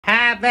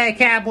Hi there,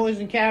 cowboys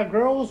and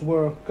cowgirls.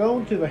 We're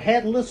going to the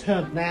Headless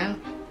hunt now.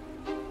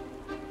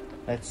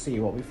 Let's see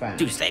what we find.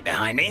 Do stay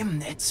behind me.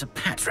 It's Sir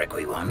Patrick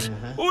we want.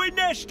 Oi,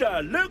 Nesta,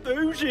 look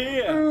who's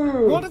here.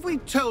 Ooh. What have we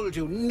told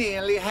you,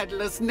 nearly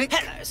headless Nick?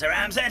 Hello, Sir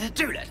Ramsay.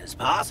 Do let us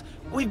pass.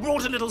 We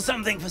brought a little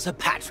something for Sir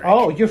Patrick.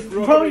 Oh, you're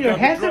throwing your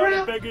heads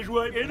around? Beg his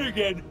way in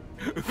again.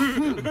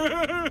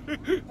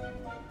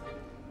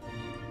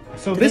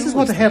 So this is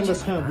what the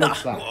Headless hunt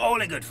looks like. All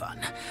in good fun.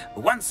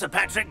 Once Sir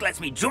Patrick lets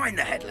me join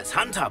the Headless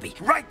hunt, I'll be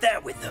right there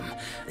with them.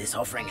 This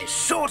offering is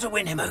sure to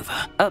win him over.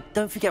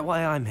 Don't forget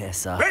why I'm here,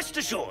 sir. Rest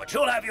assured,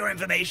 you'll have your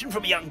information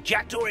from a young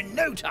jackdaw in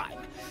no time.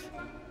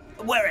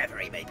 Wherever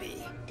he may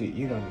be. Dude,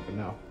 you don't even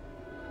know.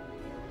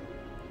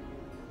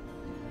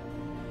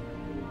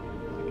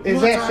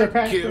 Is that Sir I'd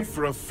Patrick? give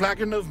for a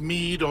flagon of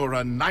mead or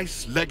a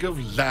nice leg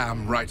of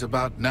lamb right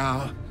about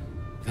now,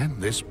 then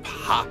this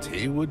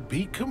party would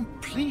be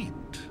complete.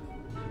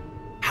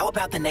 How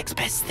about the next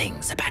best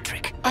thing, Sir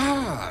Patrick?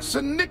 Ah,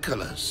 Sir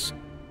Nicholas.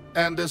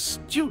 And a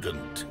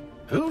student.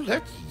 Who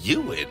let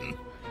you in?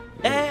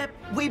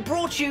 We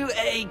brought you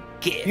a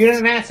gift. You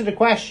didn't answer the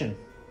question.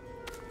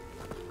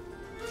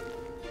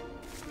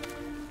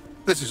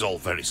 This is all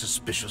very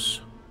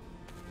suspicious.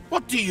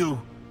 What do you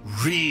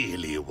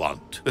really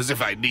want? As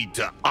if I need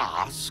to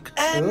ask.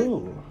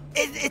 Ooh.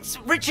 It's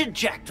Richard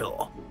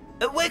Jackdaw.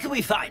 Where can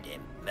we find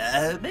him?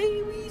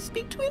 May we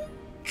speak to him?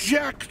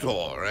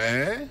 Jackdaw,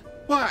 eh?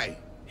 Why,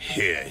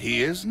 here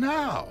he is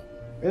now.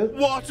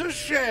 What a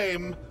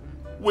shame.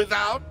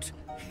 Without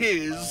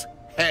his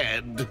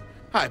head.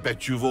 I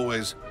bet you've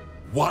always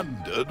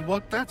wondered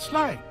what that's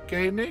like,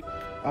 eh, Nick?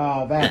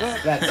 Oh,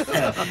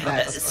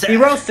 that's Sir, he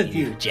roasted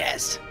you.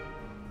 Jest.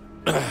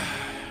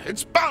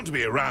 It's bound to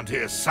be around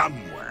here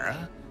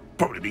somewhere.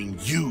 Probably being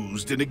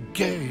used in a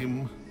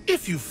game.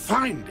 If you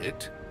find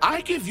it,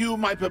 I give you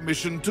my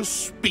permission to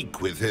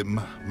speak with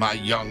him, my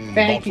young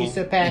Thank mortal. you,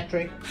 Sir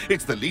Patrick.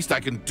 It's the least I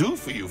can do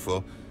for you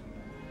for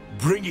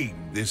bringing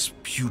this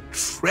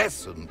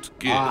putrescent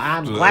gift. Oh,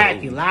 I'm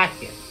glad you like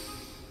it.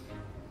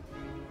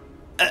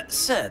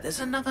 Sir, there's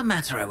another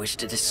matter I wish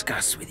to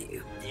discuss with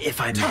you, if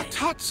I may.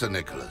 Tut, Sir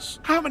Nicholas.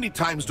 How many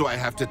times do I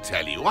have to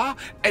tell you? Our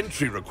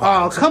entry Oh,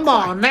 requirements come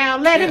on now,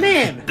 let him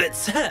in. But,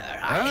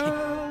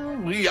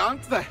 sir, we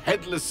aren't the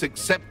Headless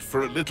except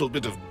for a little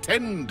bit of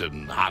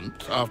tendon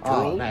hunt, after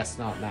Oh, all. that's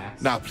not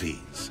nice. Now,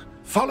 please,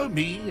 follow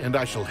me, and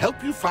I shall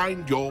help you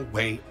find your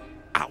way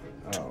out.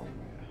 Oh,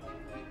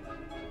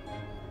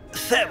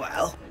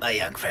 Farewell, my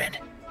young friend.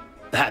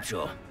 Perhaps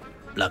your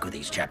luck with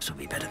these chaps will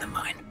be better than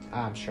mine.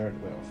 I'm sure it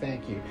will.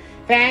 Thank you.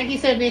 Thank you,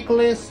 Sir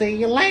Nicholas. See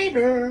you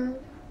later.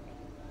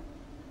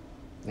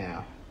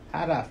 Now,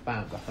 how do I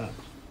find the hunt?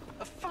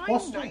 A fine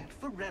What's night that?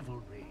 for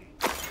revelry.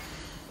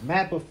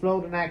 Map of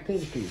floating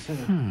activities, huh?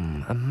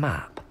 A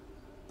map.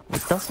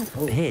 It doesn't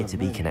appear to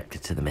be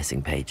connected to the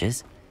missing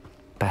pages.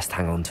 Best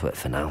hang on to it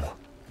for now.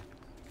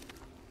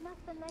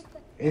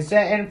 Is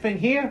there anything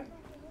here?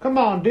 Come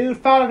on, dude.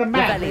 Follow the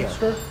map,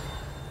 mister.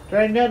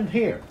 There ain't nothing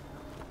here.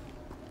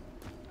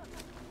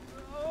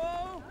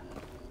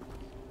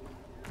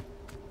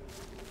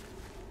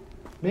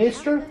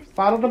 Mister,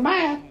 follow the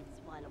map.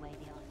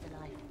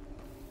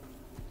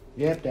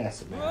 Yep, that's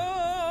the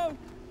map.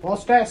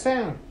 What's that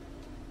sound?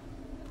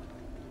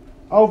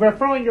 Oh, they're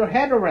throwing your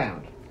head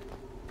around.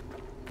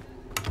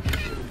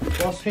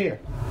 What's here?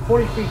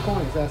 43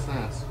 coins, that's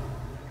nice.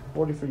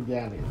 43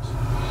 galleons.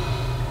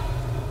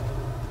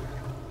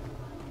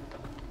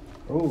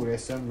 Oh,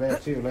 there's some there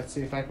too. Let's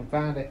see if I can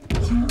find it.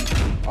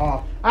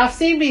 Oh, I've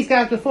seen these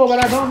guys before, but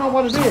I don't know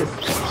what it is.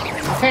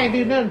 I can't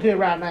do nothing to it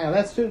right now.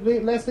 Let's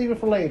leave it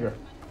for later.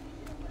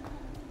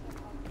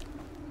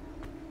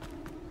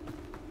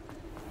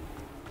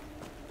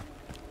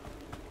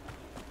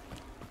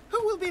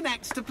 Who will be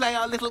next to play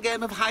our little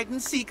game of hide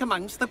and seek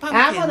amongst the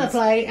pumpkins?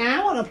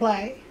 I want to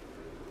play.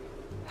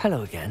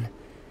 Hello again.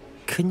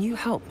 Can you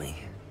help me?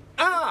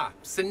 Ah,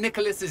 Sir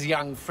Nicholas's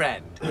young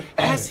friend.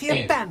 Has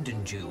he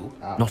abandoned you?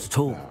 Not at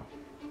all.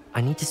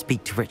 I need to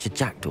speak to Richard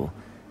Jackdaw.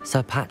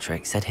 Sir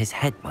Patrick said his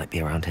head might be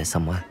around here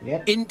somewhere.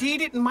 Yep.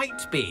 Indeed it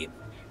might be.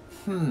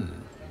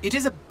 It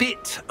is a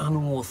bit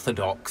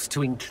unorthodox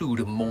to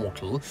include a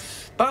mortal,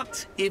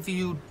 but if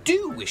you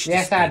do wish to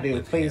Yes, speak I do.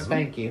 with Please, him,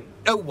 thank you.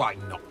 Oh, why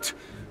not?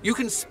 You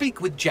can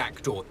speak with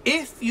Jackdaw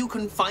if you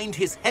can find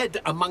his head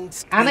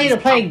amongst I need these to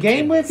play a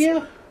game with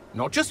pumpkins. you?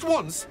 Not just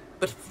once,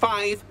 but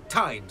 5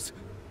 times.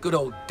 Good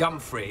old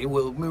Dumfrey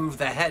will move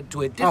the head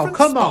to a different Oh,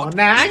 come spot on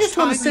now. I each just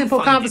want a time you simple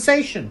find it.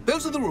 conversation.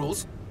 Those are the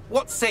rules.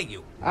 What say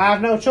you? I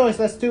have no choice.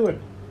 Let's do it.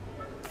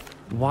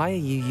 Why are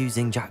you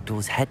using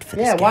Jackdaw's head for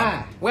this Yeah, game?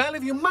 why? Well,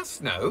 if you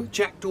must know,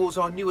 Jackdaw's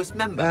our newest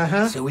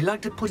member, so we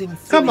like to put him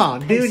through Come his on,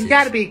 dude. paces. You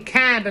gotta be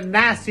kind and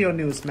nice to your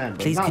newest member.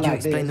 Please, Not could you like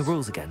explain this. the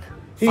rules again?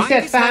 He Find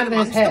said his head find his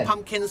amongst the head.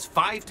 pumpkins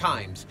 5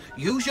 times.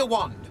 Use your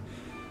wand.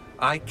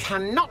 I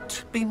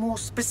cannot be more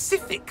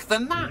specific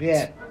than that.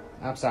 Yeah.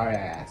 I'm sorry I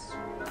asked.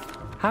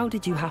 How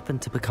did you happen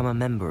to become a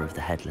member of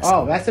the Headless Oh,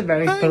 Hunt? that's a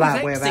very I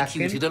polite way was of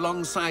asking. executed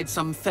alongside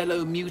some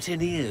fellow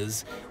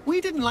mutineers.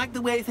 We didn't like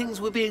the way things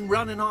were being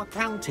run in our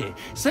county,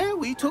 so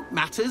we took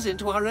matters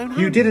into our own hands.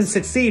 You didn't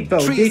succeed,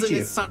 though, Treason did you?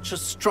 is such a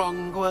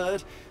strong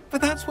word,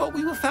 but that's what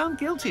we were found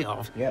guilty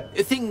of. Yep.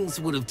 Things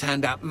would have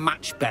turned out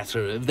much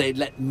better if they'd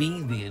let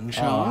me be in Oh,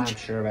 charge. I'm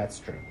sure that's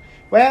true.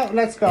 Well,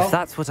 let's go. If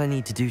that's what I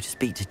need to do to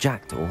speak to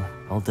Jackdaw,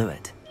 I'll do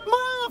it.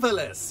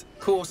 Marvellous! Of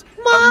course,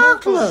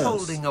 Marvellous! a mortal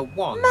holding a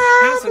wand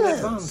has an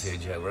Marvellous!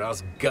 advantage over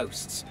us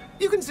ghosts.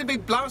 You can simply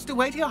blast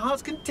away to your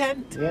heart's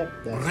content. Yep,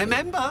 that's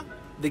Remember,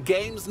 the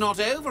game's not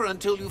over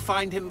until you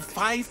find him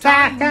 5 5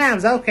 times.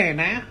 times, okay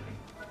now.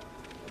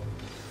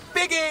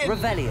 Begin!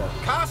 Revelio.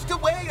 Cast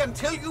away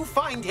until you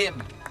find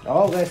him.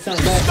 Oh, there's some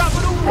there. Stop it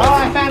Oh,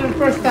 already! I found him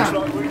first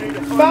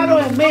time.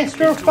 Follow him,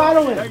 mister,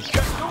 follow him.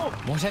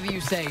 Whatever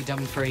you say,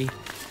 Dumfrey.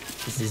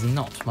 This is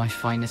not my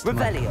finest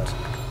Revelio. moment.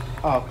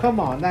 Oh, come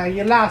on, now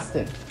you lost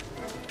him.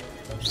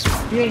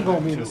 You ain't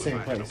gonna be in the same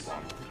place.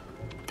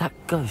 That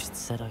ghost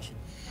said I should...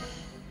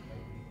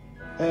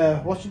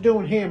 What you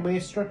doing here,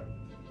 mister?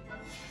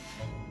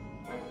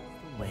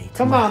 Wait.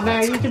 Come on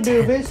now, you can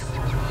do this.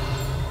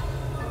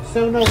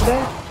 Soon over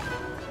there.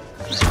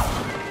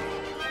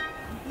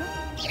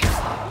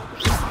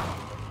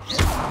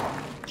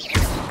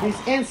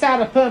 He's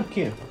inside a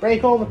pumpkin.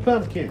 Break all the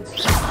pumpkins.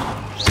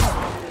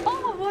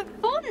 Oh, what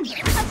fun! A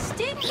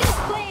sting is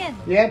playing!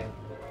 Yep.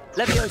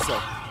 Levioso.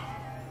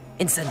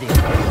 Incendio.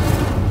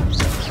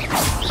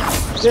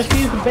 Just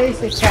use the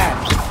basic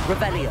cat.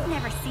 Revelio.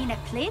 Never seen it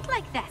played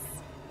like this.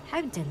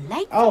 How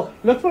delightful! Oh,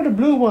 look for the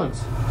blue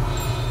ones.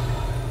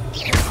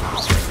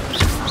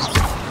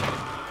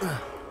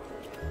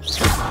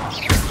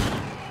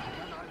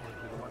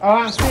 Oh,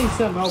 I'm seeing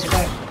something over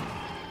there.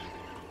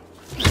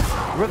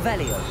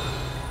 Revelio.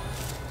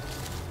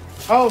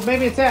 Oh,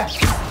 maybe it's that.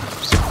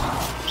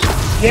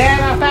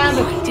 Yeah, I found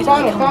it.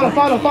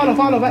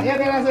 Follow. Yeah,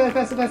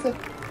 that's it.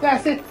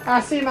 That's it.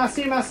 I see him.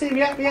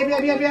 Yep.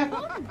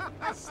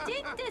 A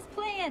sting is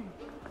playing!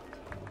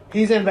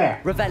 He's in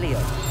there. Revelio.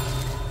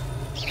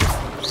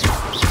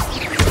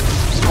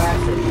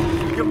 That's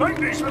it. You make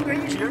this look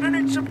easier than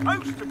it's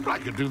supposed to. I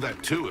could do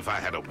that too if I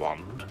had a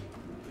wand.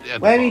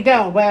 Well, you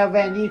don't. Well,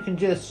 then you can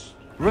just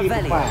keep it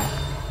Revelio. quiet.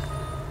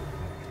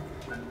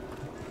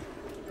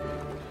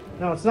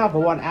 No, it's not the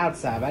one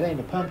outside. That ain't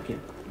a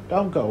pumpkin.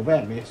 Don't go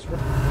there, mister.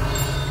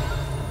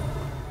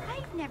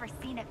 I've never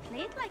seen it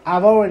played like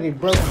I've already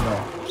broken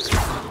that.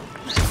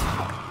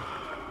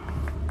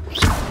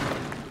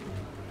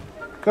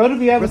 Go to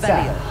the other Revelio.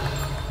 side.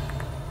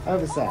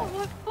 Other Oh, side.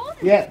 what fun!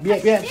 Yep. A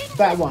sting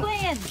That is one.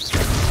 playing.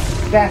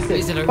 That's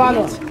Is it it. over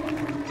Follow yet?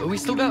 him. Are we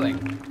still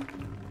going?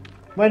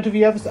 Went to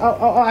the other side.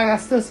 Oh, I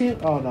still see him.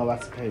 Oh, no,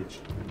 that's the page.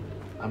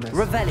 I missed.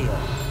 Revelio.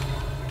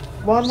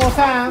 One more I've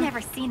time.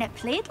 never seen it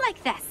played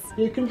like this.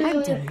 You can do How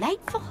it.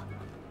 delightful!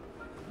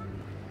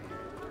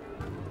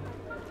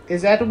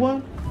 Is that the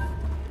one?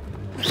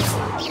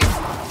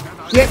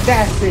 Yep,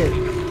 that's it.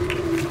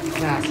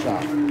 Nice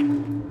shot.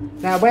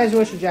 Now, where's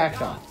Richard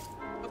Jackdaw?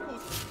 Of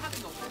course,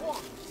 having a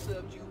wand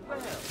served you well.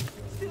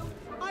 Still,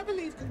 I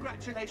believe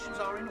congratulations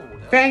are in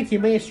order. Thank you,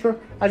 mister.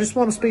 I just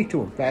want to speak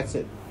to him. That's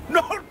it.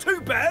 Not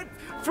too bad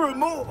for a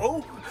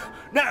mortal.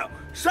 Now,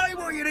 say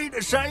what you need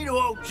to say to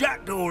old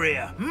Jackdaw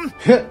here, hmm?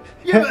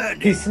 You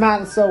earned it. He's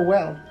smiling so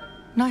well.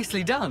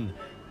 Nicely done.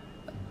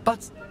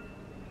 But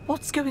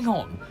what's going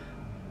on?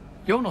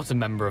 You're not a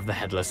member of the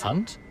Headless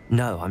Hunt.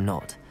 No, I'm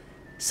not.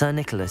 Sir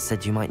Nicholas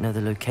said you might know the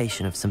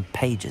location of some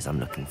pages I'm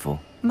looking for.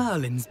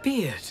 Merlin's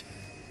beard.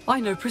 I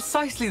know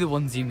precisely the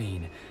ones you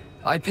mean.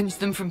 I pinched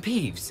them from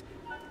Peeves.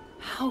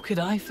 How could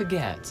I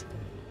forget?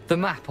 The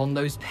map on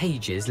those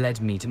pages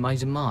led me to my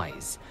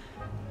demise.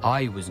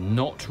 I was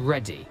not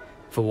ready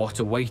for what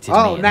awaited me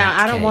Oh, in now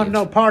that I don't want cave.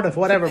 no part of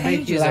whatever The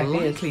makes you pages like are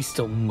this. likely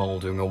still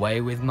mouldering away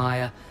with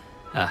my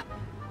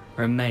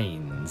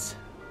remains.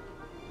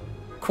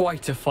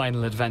 Quite a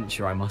final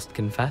adventure, I must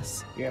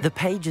confess. The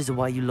pages are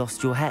why you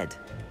lost your head.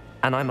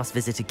 And I must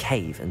visit a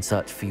cave and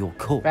search for your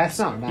corpse. That's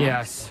not nice.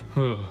 Yes.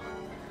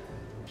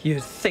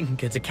 You'd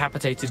think a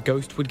decapitated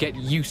ghost would get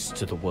used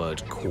to the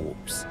word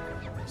corpse.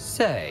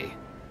 Say,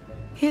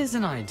 here's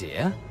an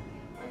idea.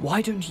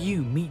 Why don't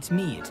you meet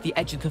me at the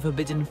edge of the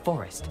Forbidden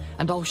Forest,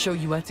 and I'll show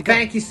you where to go.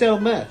 Thank you so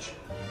much.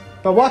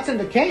 But what's in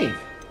the cave?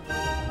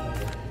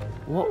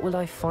 What will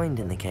I find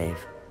in the cave?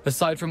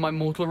 Aside from my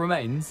mortal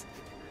remains,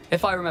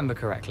 if I remember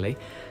correctly,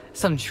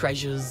 some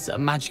treasures, a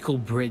magical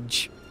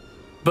bridge.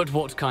 But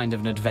what kind of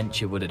an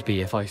adventure would it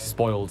be if I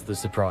spoiled the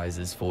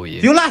surprises for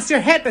you? You lost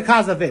your head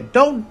because of it.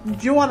 Do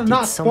you want to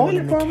not Did spoil someone it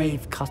in for the me?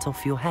 cave cut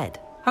off your head?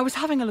 I was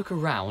having a look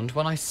around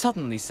when I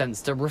suddenly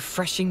sensed a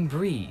refreshing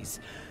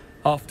breeze,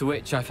 after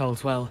which I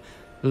felt, well,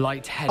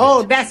 lightheaded.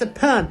 Oh, that's a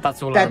pun.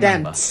 That's all I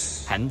remember.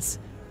 Hence,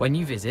 when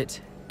you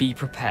visit, be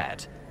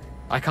prepared.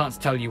 I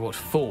can't tell you what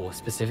for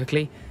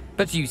specifically,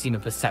 but you seem a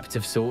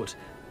perceptive sort.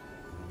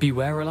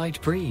 Beware a light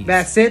breeze.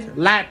 That's it.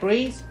 Light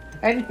breeze.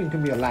 Anything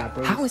can be a light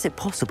breeze. How is it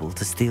possible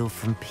to steal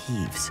from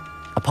Peeves?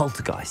 A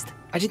poltergeist?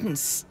 I didn't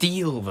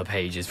steal the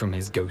pages from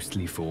his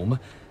ghostly form.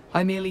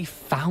 I merely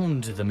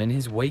found them in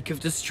his wake of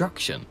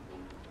destruction.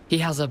 He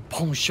has a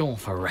penchant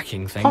for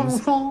wrecking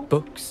things.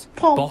 Books,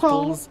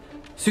 bottles,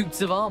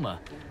 suits of armor.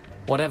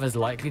 Whatever's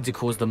likely to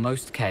cause the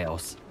most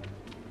chaos.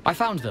 I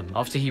found them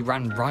after he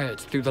ran riot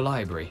through the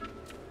library.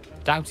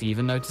 Doubt he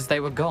even noticed they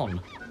were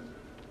gone.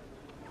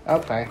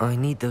 Okay. I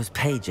need those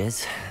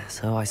pages,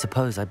 so I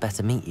suppose I'd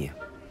better meet you.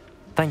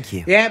 Thank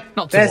you.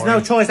 Yep, there's no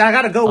choice. I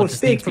gotta go with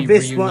Speak for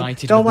this one.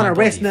 Don't want to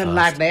risk nothing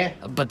like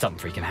that. But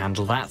Dumfries can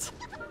handle that.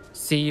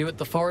 See you at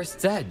the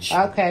forest's edge.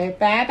 Okay,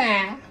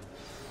 bye-bye.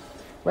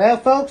 Well,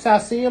 folks, I'll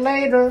see you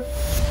later.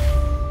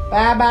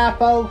 Bye-bye,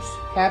 folks.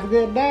 Have a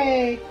good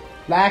day.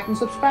 Like and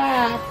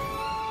subscribe.